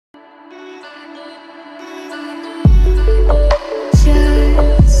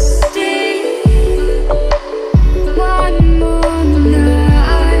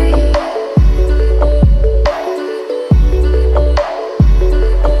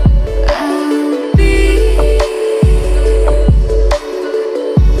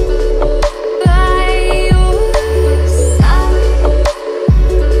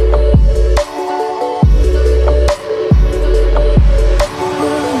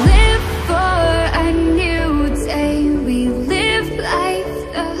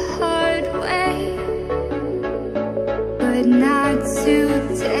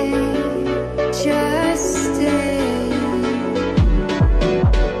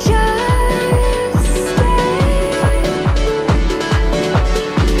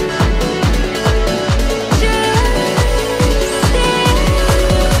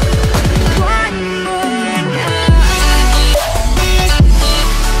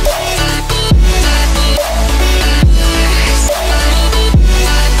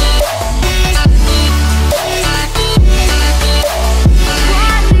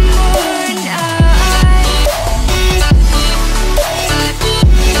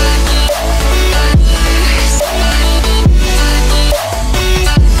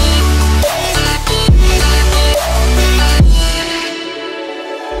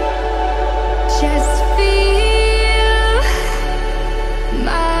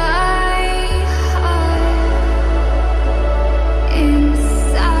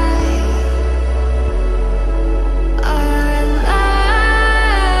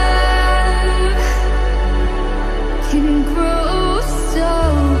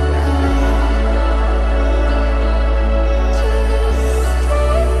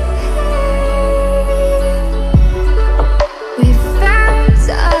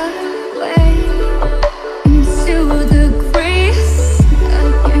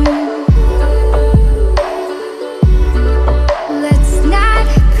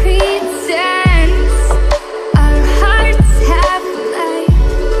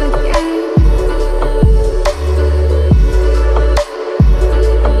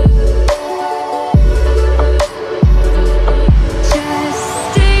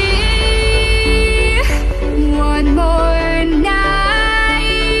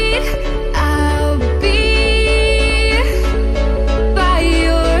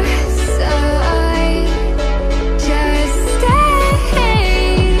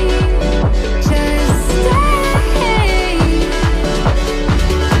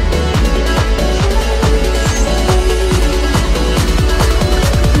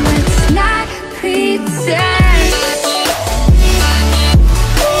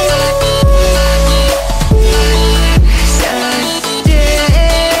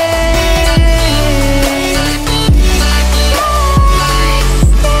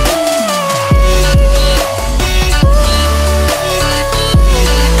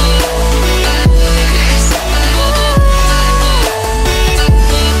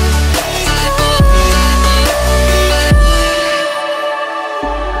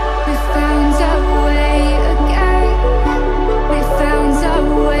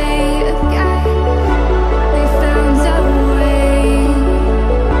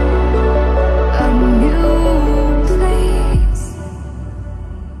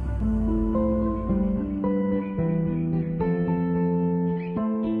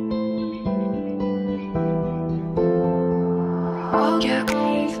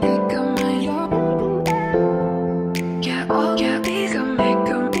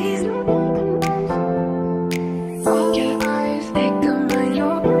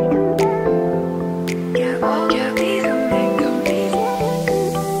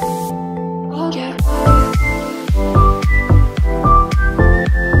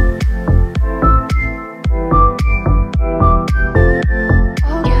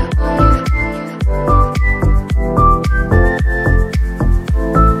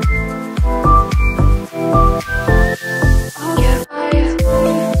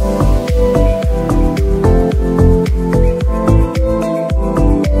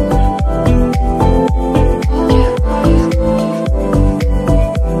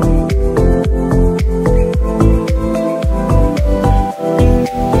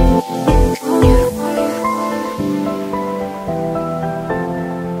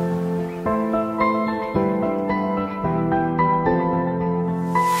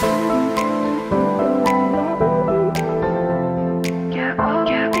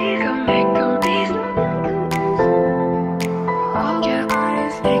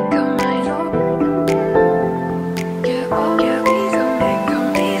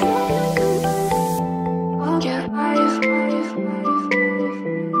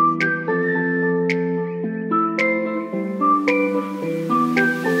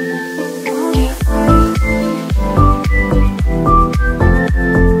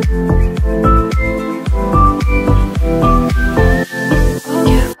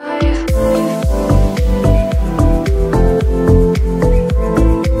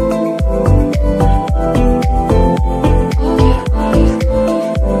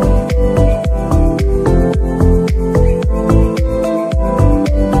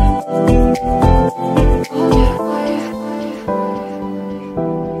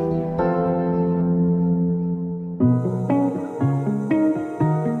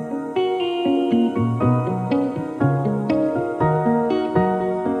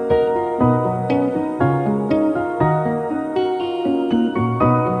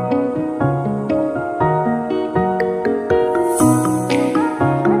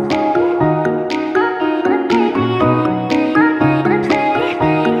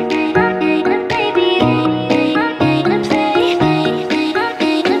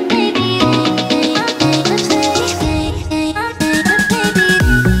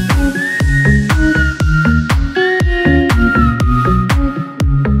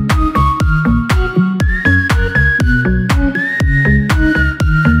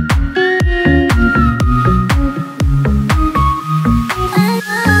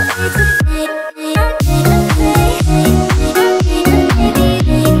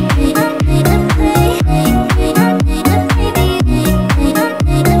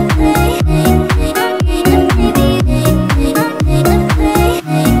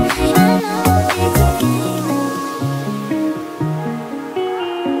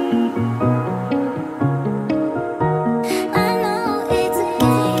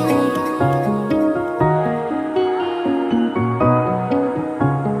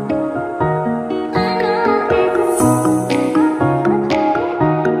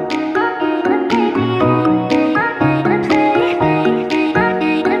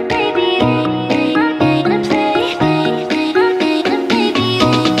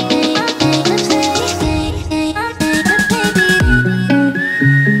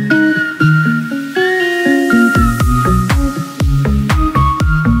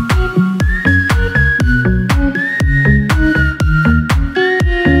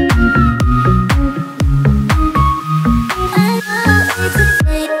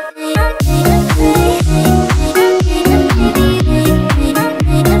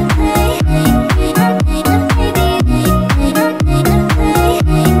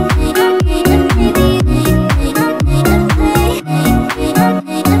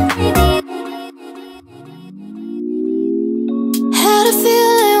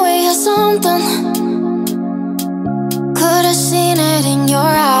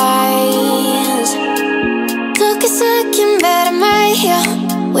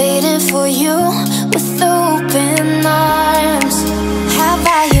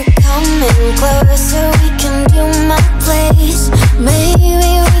closer, we can do my place. Maybe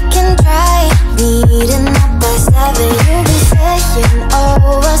we can try meeting up by 7. You'll be saying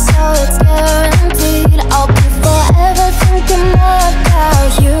over, so it's guaranteed. I'll be forever thinking more about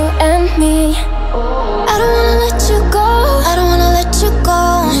you and me. I don't wanna let you go, I don't wanna let you go.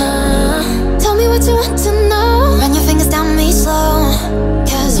 Tell me what you want to know. Run your fingers down me slow,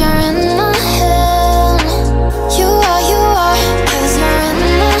 'cause you're in my head. You are, 'cause you're in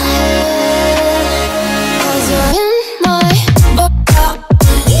my head. 'Cause you're in my what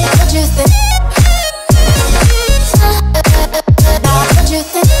you think? What you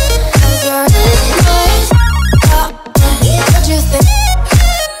think? 'Cause you're in my what you think?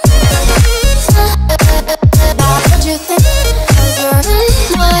 What you think? 'Cause you're in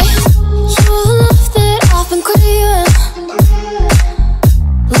my your love that I've been craving.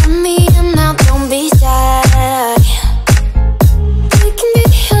 Let me in now, don't be shy. We can be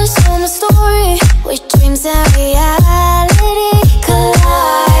a summer story where dreams and reality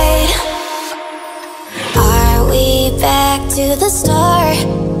collide. Are we back to the start?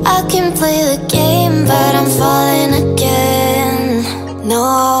 I can play the game, but I'm falling again. No,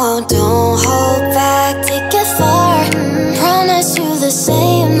 don't hold back, take it far. Promise you the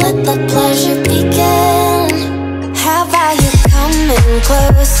same, let the pleasure begin. How about you coming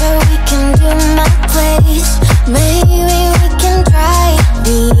closer, we can do my place. Maybe we can try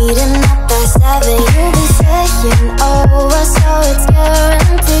meeting up by 7. You'll be saying over, so it's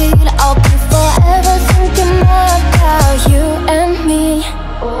guaranteed. I'll be forever thinking more about you and me.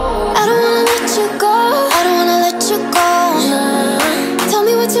 I don't wanna let you go, I don't wanna let you go. Tell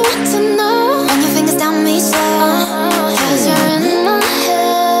me what you want to know. Run your fingers down me slow, 'cause you're in my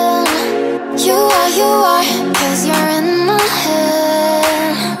head. You are, 'cause you're in my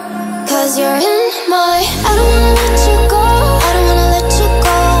head. 'Cause you're in my I don't wanna let you go, I don't wanna let you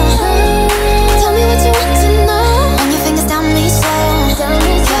go. Tell me what you want to know. Run your fingers down me slow,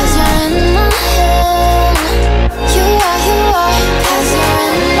 'cause you're in my head. You are, 'cause you're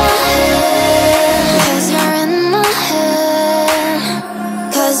in my head. 'Cause you're in my head.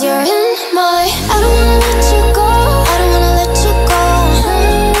 'Cause you're in my I don't wanna let you go, I don't wanna let you go.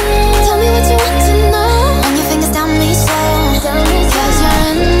 Tell me what you want to know. Run your fingers down me slow, 'cause you're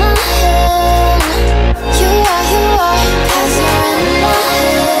in my head. You are, 'cause you're in my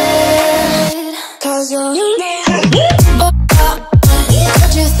head. 'Cause you're in my head.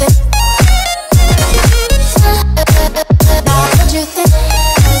 What you think? What you think?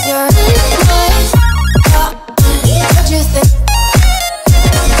 'Cause you're in my what you think?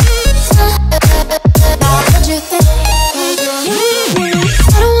 What you think? 'Cause you're in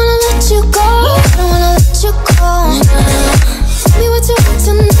I don't wanna let you go, I don't wanna let you go. Tell me what you want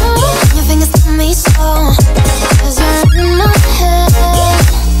to know. Your fingers tell me so, 'cause you're in my head.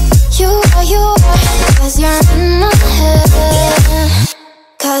 You are, 'cause you're in my head.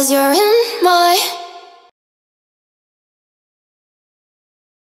 'Cause you're in